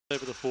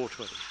over the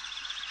 420.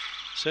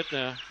 Set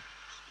now.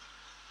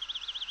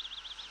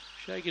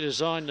 Shaky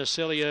Design,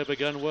 Nacelio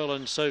begun well,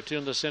 and so too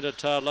in the centre,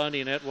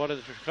 Tarloni, and out wide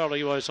of the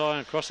Tricolores High,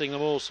 and crossing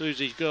them all,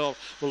 Susie's Girl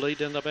will lead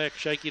down the back.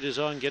 Shaky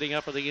Design getting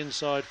up at the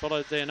inside,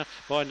 followed then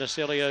by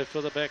Nacelio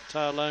for the back,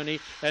 Tarloni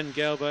and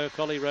Galbo,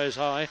 Collie Rose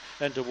High,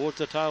 and towards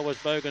the tail was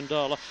Bogan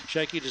Doll.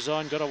 Shaky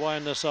Design got away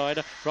on the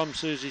side from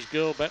Susie's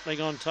Girl,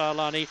 battling on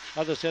Tarloni,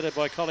 other centre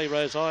by Collie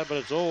Rose High, but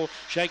it's all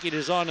Shaky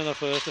Design in the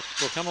first,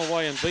 will come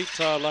away and beat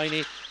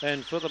Tarloni,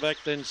 and further back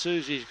then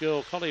Susie's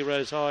Girl, Collie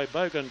Rose High,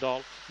 Bogan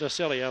Doll,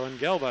 Nacelio and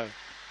Galbo.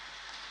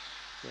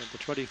 At the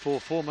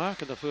 24.4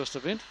 mark in the first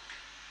event.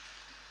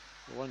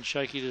 One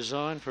Shaky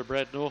Design for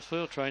Brad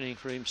Northfield, training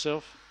for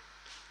himself.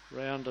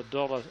 Round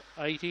 $1.80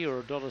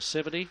 or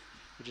 $1.70. We'll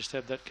just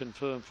have that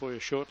confirmed for you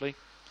shortly.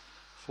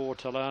 4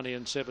 Talani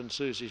and 7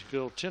 Susie's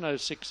Girl.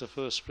 10.06 the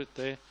first split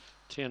there.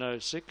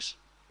 10.06.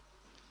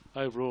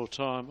 Overall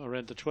time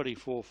around the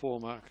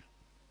 24.4 mark.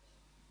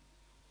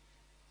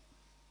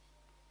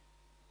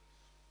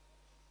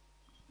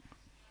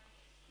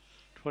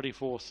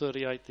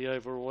 $24.38 the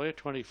overall there,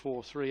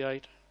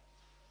 24.38.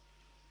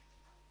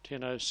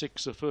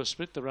 10.06 the first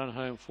split, the run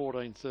home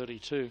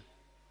 14.32.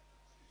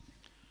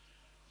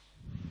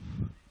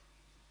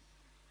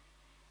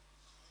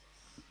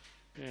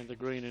 And the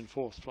green in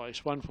fourth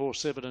place,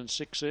 147 and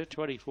 6 there,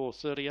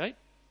 24.38.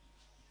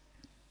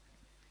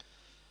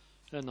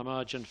 And the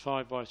margin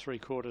 5 by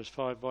 3/4,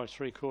 5 by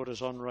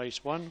 3/4 on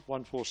race 1,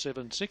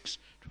 147.6,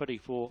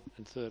 24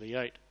 and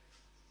 38.